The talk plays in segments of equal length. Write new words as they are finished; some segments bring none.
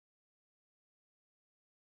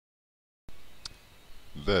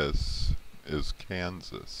This is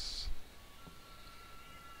Kansas,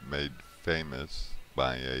 made famous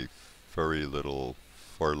by a furry little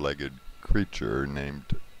four-legged creature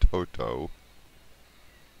named Toto,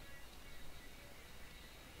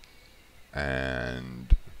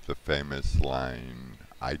 and the famous line,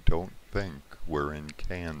 "I don't think we're in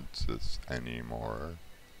Kansas anymore,"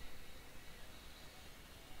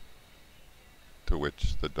 to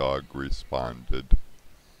which the dog responded,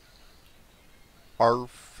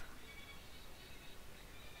 "Arf."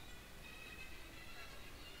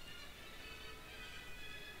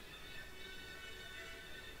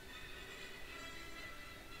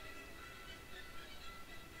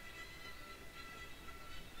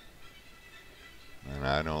 And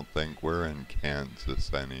I don't think we're in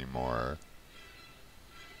Kansas anymore.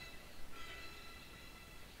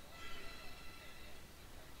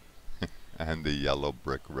 And the yellow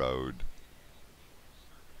brick road.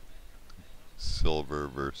 Silver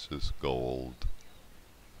versus gold.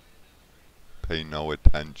 Pay no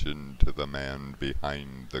attention to the man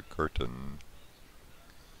behind the curtain.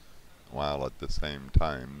 While at the same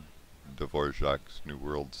time, Dvorak's New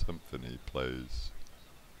World Symphony plays.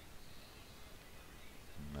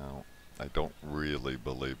 Now, I don't really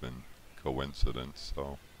believe in coincidence,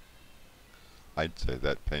 so I'd say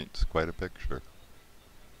that paints quite a picture.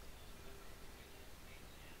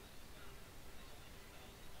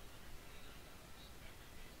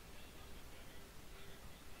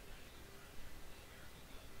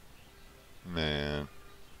 Man.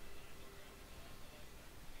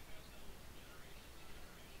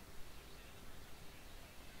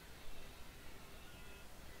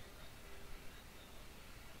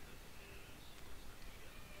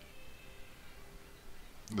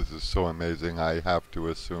 This is so amazing. I have to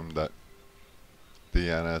assume that the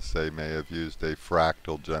NSA may have used a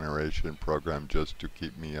fractal generation program just to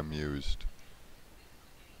keep me amused.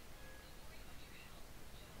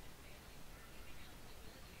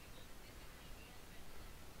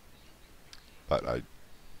 But I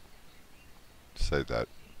say that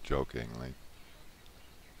jokingly.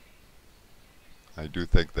 I do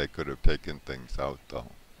think they could have taken things out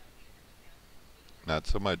though. Not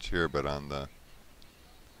so much here, but on the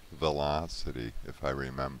velocity, if I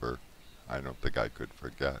remember. I don't think I could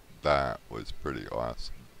forget. That was pretty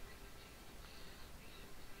awesome.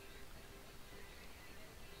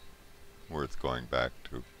 Worth going back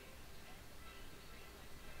to.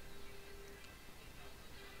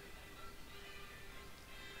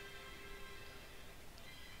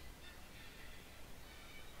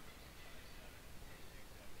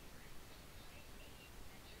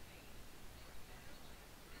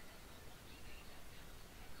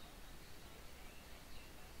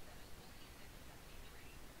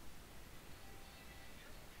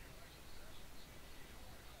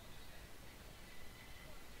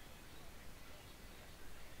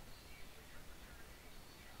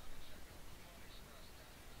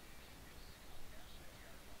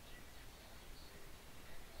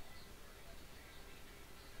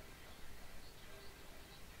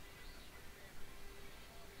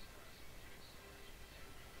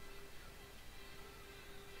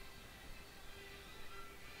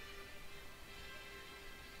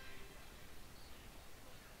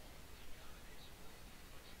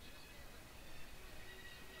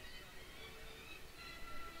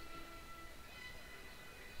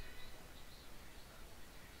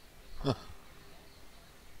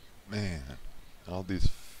 Man, all these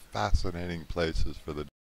fascinating places for the